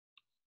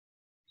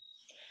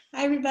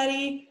Hi,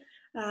 everybody.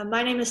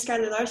 My name is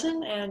Skylar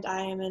Larson, and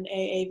I am an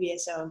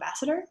AAVSO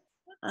ambassador.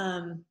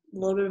 A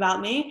little bit about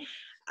me.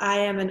 I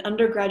am an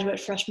undergraduate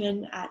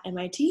freshman at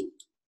MIT,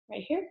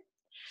 right here.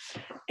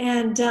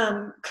 And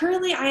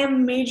currently, I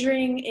am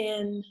majoring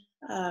in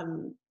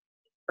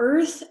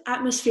Earth,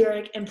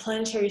 atmospheric, and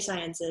planetary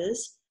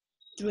sciences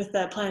with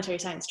the planetary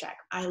science track.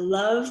 I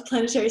love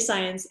planetary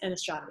science and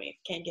astronomy.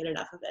 Can't get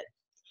enough of it.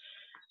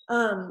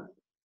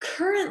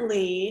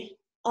 Currently,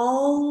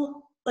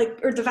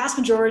 the vast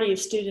majority of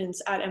students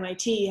at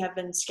MIT have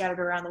been scattered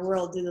around the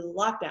world due to the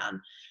lockdown.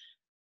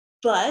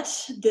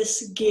 But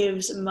this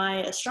gives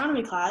my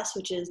astronomy class,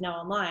 which is now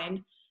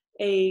online,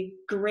 a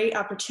great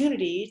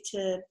opportunity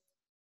to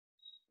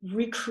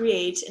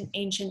recreate an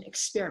ancient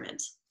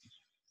experiment.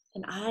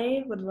 And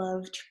I would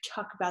love to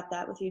talk about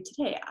that with you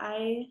today.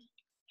 I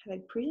have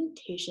a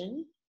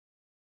presentation.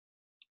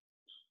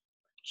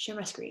 Share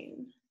my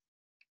screen.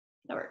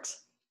 That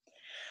works.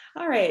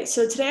 All right,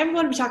 so today I'm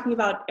going to be talking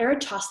about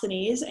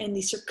Eratosthenes and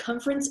the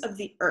circumference of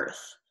the Earth.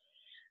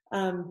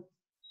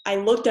 I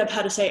looked up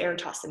how to say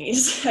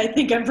Eratosthenes. I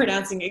think I'm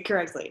pronouncing it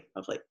correctly,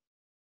 hopefully.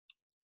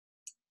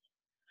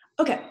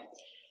 Okay,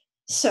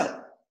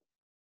 so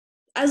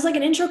as like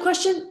an intro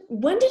question,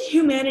 when did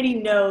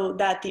humanity know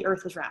that the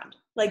Earth was round?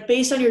 Like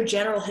based on your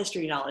general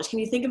history knowledge, can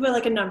you think of it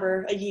like a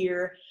number, a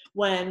year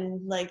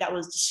when like that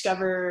was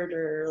discovered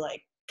or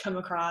like come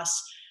across?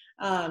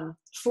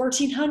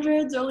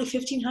 1400s, early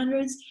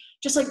 1500s.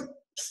 Just like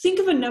think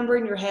of a number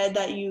in your head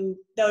that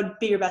would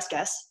be your best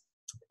guess.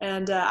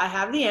 And I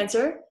have the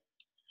answer.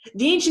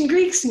 The ancient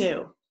Greeks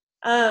knew.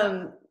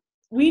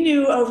 We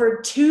knew over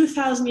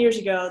 2,000 years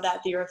ago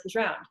that the Earth was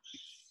round.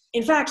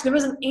 In fact, there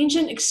was an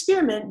ancient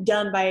experiment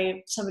done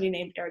by somebody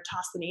named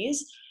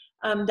Eratosthenes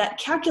that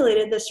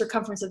calculated the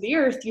circumference of the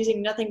Earth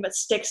using nothing but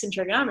sticks and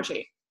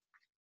trigonometry.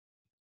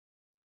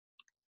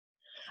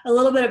 A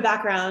little bit of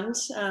background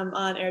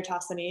on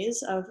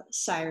Eratosthenes of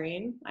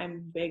Cyrene.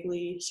 I'm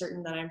vaguely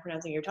certain that I'm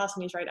pronouncing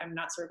Eratosthenes right. I'm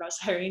not sure about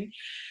Cyrene.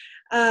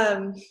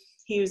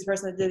 He was the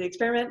person that did the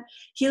experiment.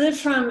 He lived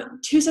from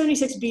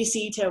 276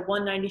 BC to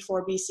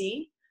 194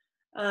 BC.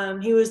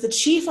 He was the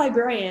chief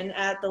librarian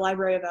at the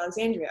Library of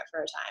Alexandria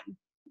for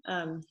a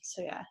time.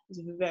 So yeah, he's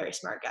a very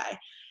smart guy.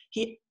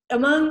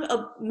 Among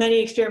many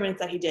experiments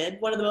that he did,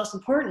 one of the most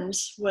important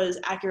was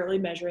accurately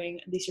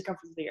measuring the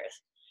circumference of the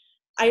Earth.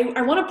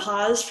 I want to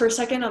pause for a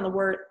second on the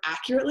word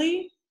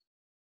accurately.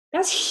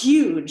 That's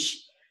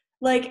huge.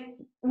 Like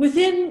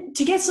to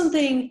get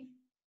something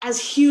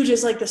as huge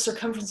as like the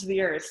circumference of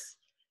the Earth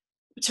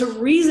to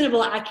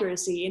reasonable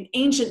accuracy in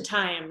ancient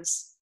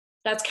times,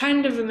 that's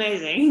kind of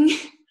amazing.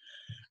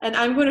 And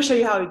I'm going to show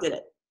you how he did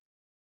it.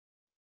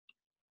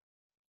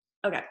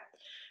 Okay.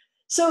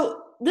 So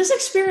this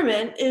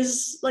experiment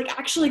is like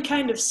actually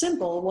kind of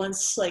simple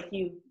once like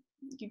you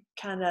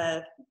kind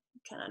of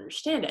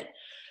understand it.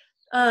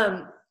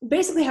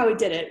 Basically how he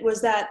did it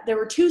was that there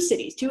were two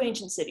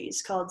ancient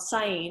cities called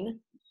Syene,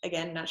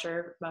 again, not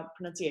sure about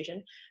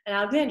pronunciation, and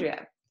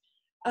Alexandria.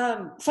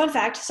 Fun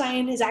fact,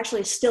 Syene is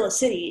actually still a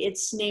city.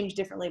 It's named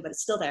differently, but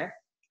it's still there.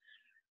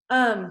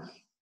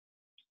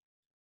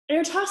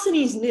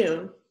 Eratosthenes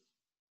knew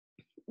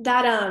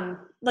that,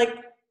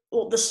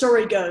 the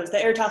story goes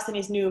that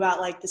Eratosthenes knew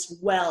about like this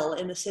well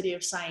in the city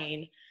of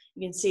Syene.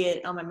 You can see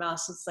it on my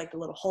mouse. It's like a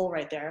little hole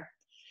right there.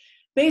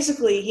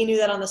 Basically, he knew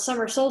that on the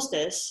summer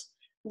solstice,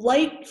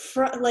 light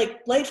from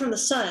the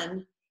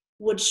sun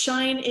would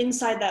shine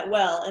inside that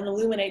well and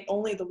illuminate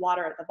only the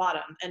water at the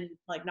bottom and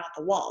like not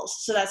the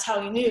walls. So that's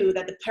how he knew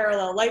that the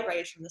parallel light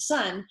rays from the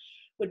sun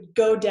would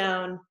go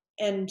down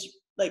and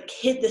like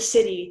hit the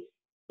city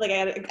like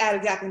at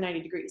exactly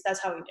 90 degrees.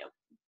 That's how he knew.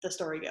 The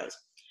story goes.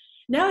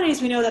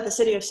 Nowadays, we know that the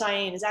city of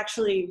Syene is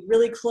actually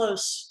really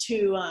close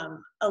to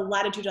a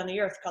latitude on the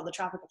Earth called the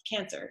Tropic of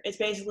Cancer. It's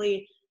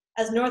basically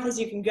as north as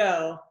you can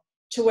go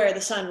to where the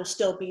sun will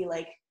still be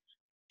like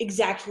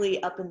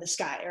exactly up in the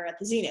sky or at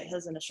the zenith,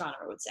 as an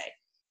astronomer would say.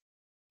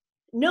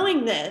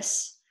 Knowing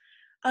this,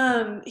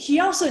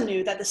 he also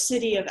knew that the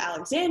city of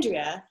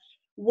Alexandria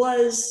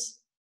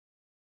was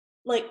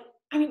like,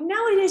 I mean,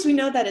 nowadays we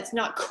know that it's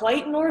not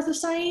quite north of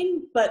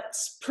Syene, but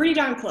it's pretty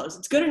darn close.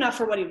 It's good enough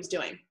for what he was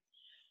doing.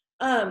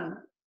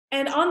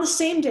 And on the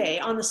same day,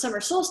 on the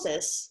summer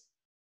solstice,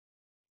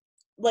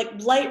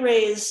 like light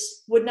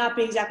rays would not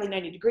be exactly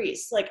 90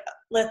 degrees. Like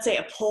let's say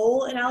a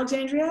pole in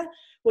Alexandria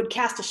would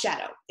cast a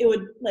shadow. It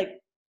would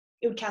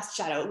cast a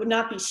shadow. It would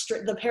not be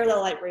straight. The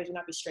parallel light rays would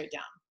not be straight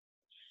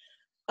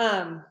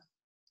down.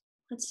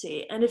 Let's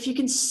see. And if you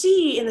can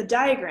see in the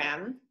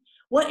diagram,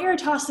 what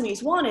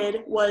Eratosthenes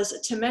wanted was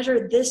to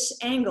measure this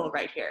angle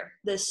right here,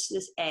 this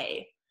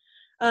A.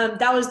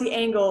 That was the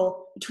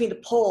angle between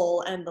the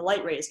pole and the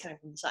light rays coming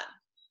from the sun.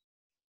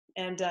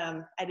 And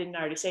I didn't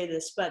already say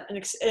this, but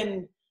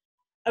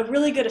a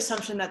really good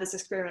assumption that this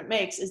experiment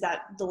makes is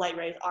that the light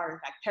rays are in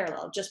fact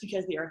parallel, just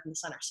because the Earth and the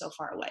sun are so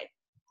far away.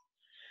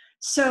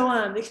 So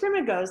the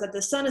experiment goes that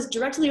the sun is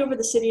directly over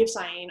the city of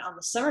Syene on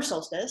the summer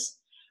solstice.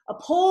 A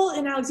pole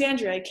in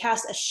Alexandria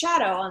casts a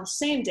shadow on the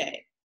same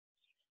day.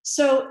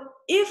 So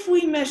if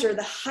we measure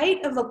the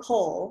height of the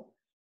pole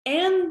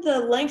and the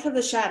length of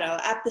the shadow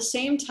at the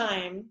same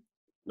time,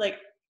 like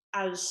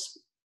as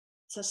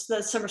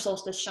the summer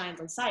solstice shines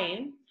on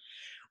Cyan,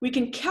 we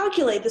can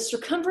calculate the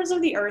circumference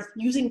of the Earth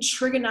using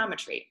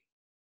trigonometry.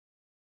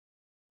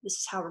 This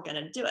is how we're going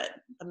to do it,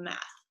 the math.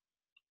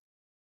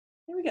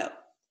 Here we go.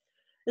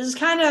 This is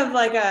kind of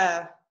like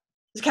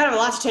it's kind of a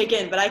lot to take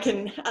in, but I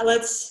can,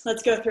 let's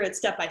go through it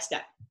step by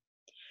step.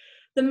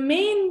 The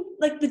main,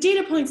 the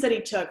data points that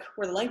he took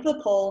were the length of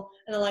the pole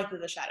and the length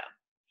of the shadow.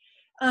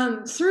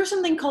 Through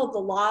something called the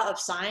law of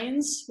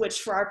sines,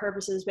 which for our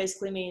purposes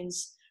basically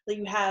means that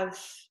you have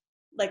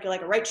like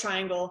a right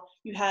triangle,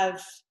 you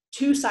have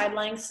two side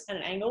lengths and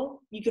an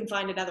angle, you can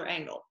find another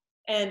angle.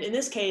 And in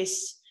this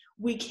case,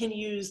 we can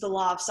use the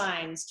law of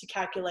sines to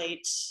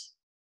calculate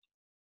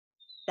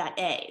that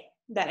A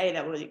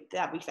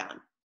that we found.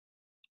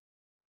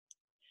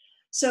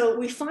 So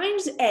we find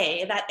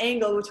A, that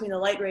angle between the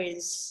light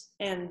rays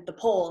and the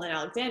pole in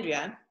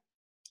Alexandria.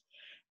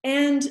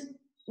 And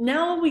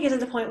now we get to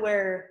the point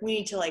where we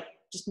need to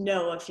just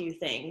know a few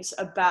things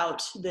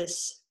about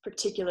this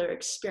particular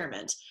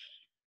experiment.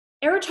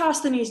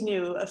 Eratosthenes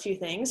knew a few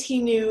things.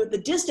 He knew the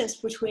distance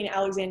between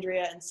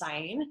Alexandria and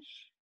Syene.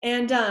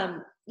 And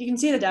you can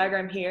see the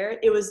diagram here.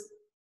 It was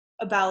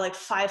about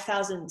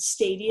 5,000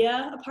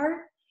 stadia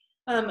apart.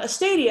 A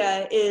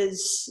stadia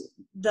is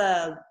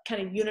the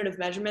kind of unit of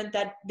measurement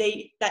that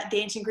the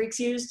ancient Greeks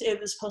used.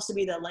 It was supposed to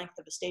be the length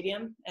of a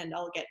stadium, and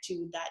I'll get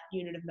to that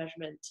unit of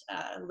measurement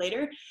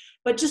later.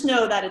 But just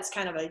know that it's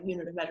kind of a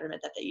unit of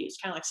measurement that they use,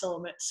 kind of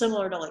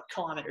similar to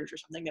kilometers or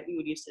something that we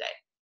would use today.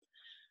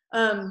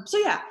 So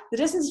yeah, the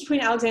distance between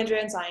Alexandria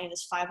and Syene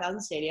is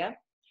 5,000 stadia.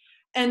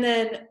 And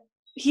then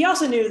he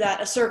also knew that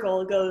a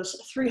circle goes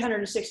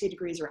 360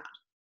 degrees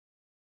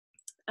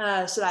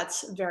around. So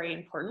that's very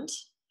important.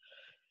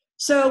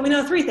 So we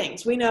know three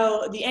things. We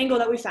know the angle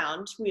that we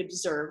found, we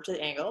observed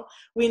the angle.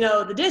 We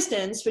know the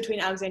distance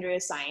between Alexandria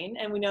and Syene,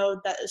 and we know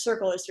that a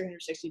circle is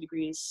 360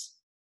 degrees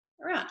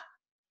around.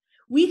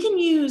 We can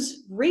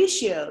use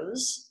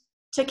ratios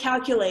to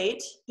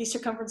calculate the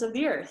circumference of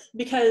the Earth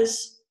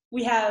because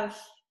we have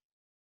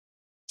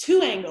two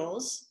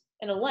angles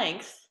and a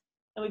length,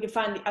 and we can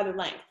find the other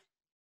length.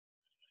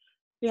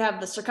 We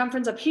have the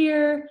circumference up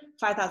here,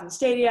 5,000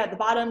 stadia at the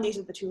bottom. These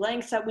are the two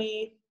lengths that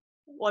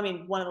one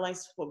of the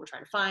lengths is what we're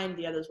trying to find,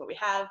 the other is what we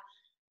have.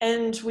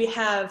 And we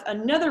have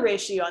another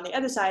ratio on the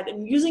other side,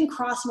 and using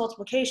cross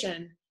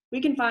multiplication,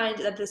 we can find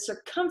that the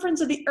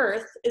circumference of the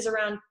Earth is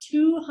around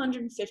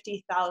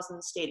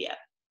 250,000 stadia,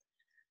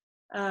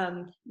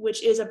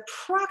 which is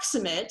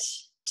approximate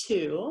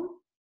to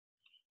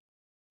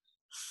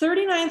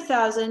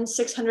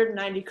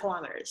 39,690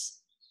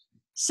 kilometers.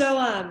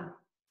 So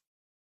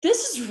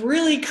this is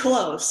really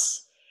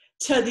close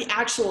to the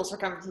actual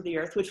circumference of the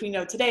Earth, which we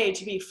know today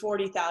to be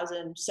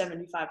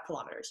 40,075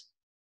 kilometers.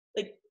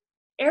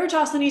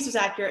 Eratosthenes was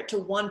accurate to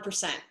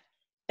 1%.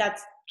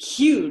 That's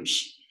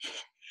huge.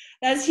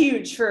 That's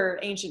huge for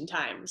ancient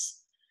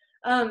times.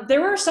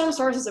 There were some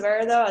sources of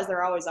error though, as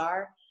there always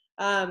are.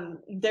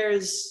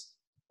 There's,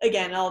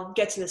 again, I'll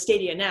get to the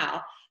stadia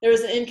now. There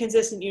was an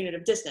inconsistent unit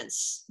of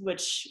distance,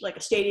 which a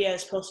stadia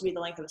is supposed to be the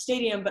length of a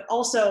stadium, but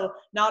also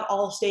not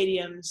all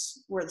stadiums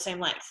were the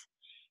same length.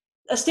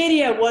 A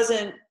stadia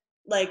wasn't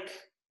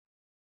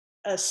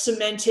a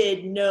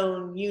cemented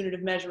known unit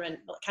of measurement,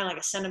 kind of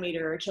like a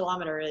centimeter or a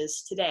kilometer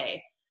is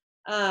today.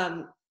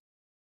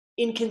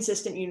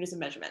 Inconsistent units of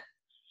measurement.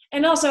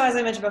 And also, as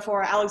I mentioned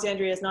before,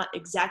 Alexandria is not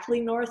exactly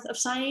north of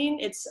Syene.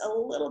 It's a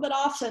little bit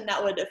off, and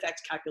that would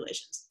affect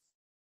calculations.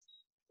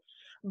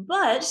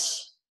 But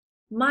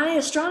my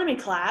astronomy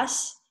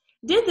class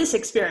did this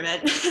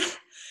experiment.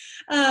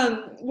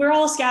 We're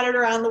all scattered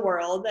around the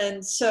world,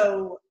 and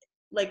so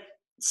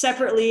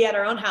separately at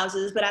our own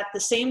houses, but at the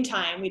same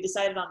time, we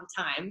decided on the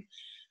time.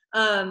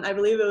 I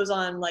believe it was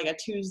on a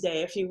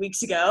Tuesday a few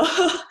weeks ago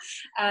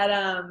at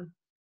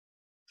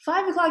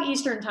 5 o'clock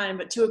Eastern time,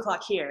 but 2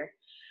 o'clock here.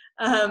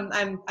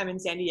 I'm in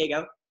San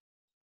Diego.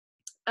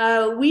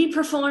 We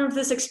performed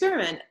this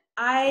experiment.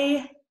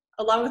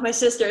 Along with my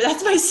sister,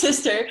 that's my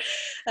sister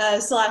 /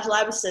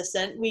 lab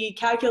assistant, we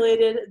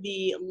calculated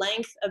the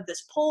length of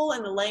this pole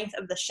and the length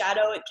of the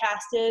shadow it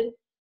casted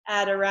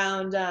at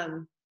around,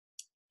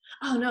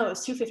 oh no, it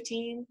was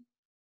 2:15,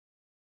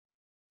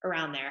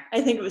 around there. I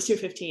think it was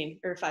 2:15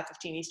 or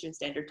 5:15 Eastern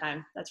Standard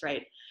Time. That's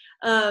right.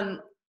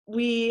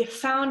 We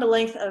found a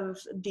length of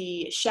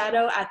the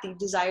shadow at the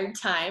desired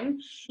time.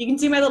 You can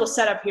see my little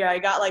setup here. I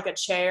got a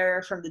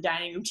chair from the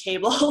dining room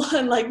table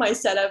and my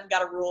setup,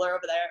 got a ruler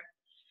over there.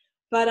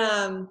 But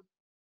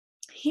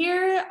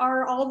here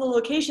are all the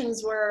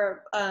locations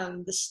where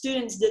the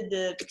students did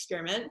the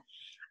experiment.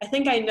 I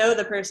think I know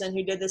the person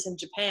who did this in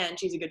Japan.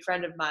 She's a good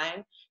friend of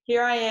mine.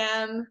 Here I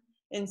am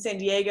in San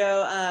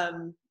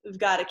Diego. We've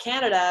got a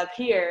Canada up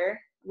here.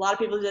 A lot of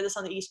people did this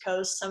on the East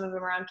Coast, some of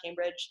them around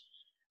Cambridge.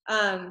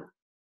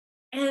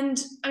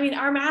 And I mean,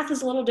 our math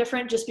is a little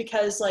different just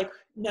because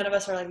none of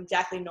us are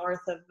exactly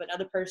north of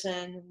another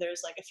person.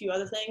 There's a few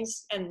other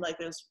things, and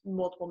there's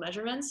multiple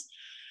measurements.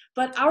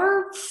 But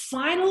our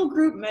final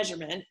group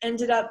measurement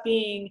ended up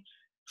being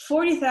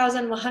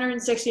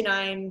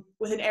 40,169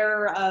 with an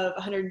error of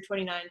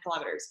 129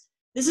 kilometers.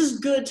 This is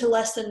good to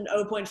less than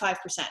 0.5%.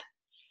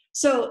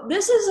 So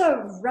this is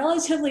a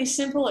relatively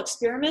simple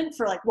experiment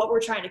for like what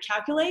we're trying to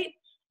calculate,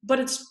 but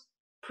it's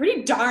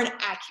pretty darn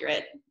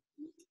accurate.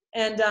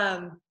 And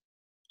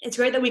it's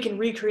great that we can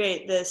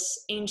recreate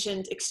this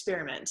ancient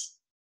experiment.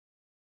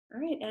 All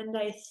right, and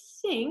I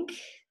think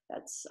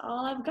that's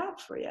all I've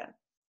got for you.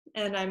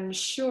 And I'm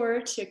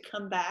sure to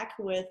come back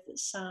with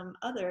some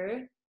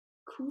other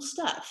cool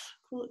stuff,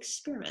 cool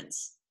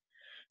experiments.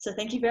 So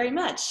thank you very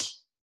much.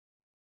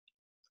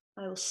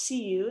 I will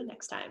see you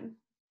next time.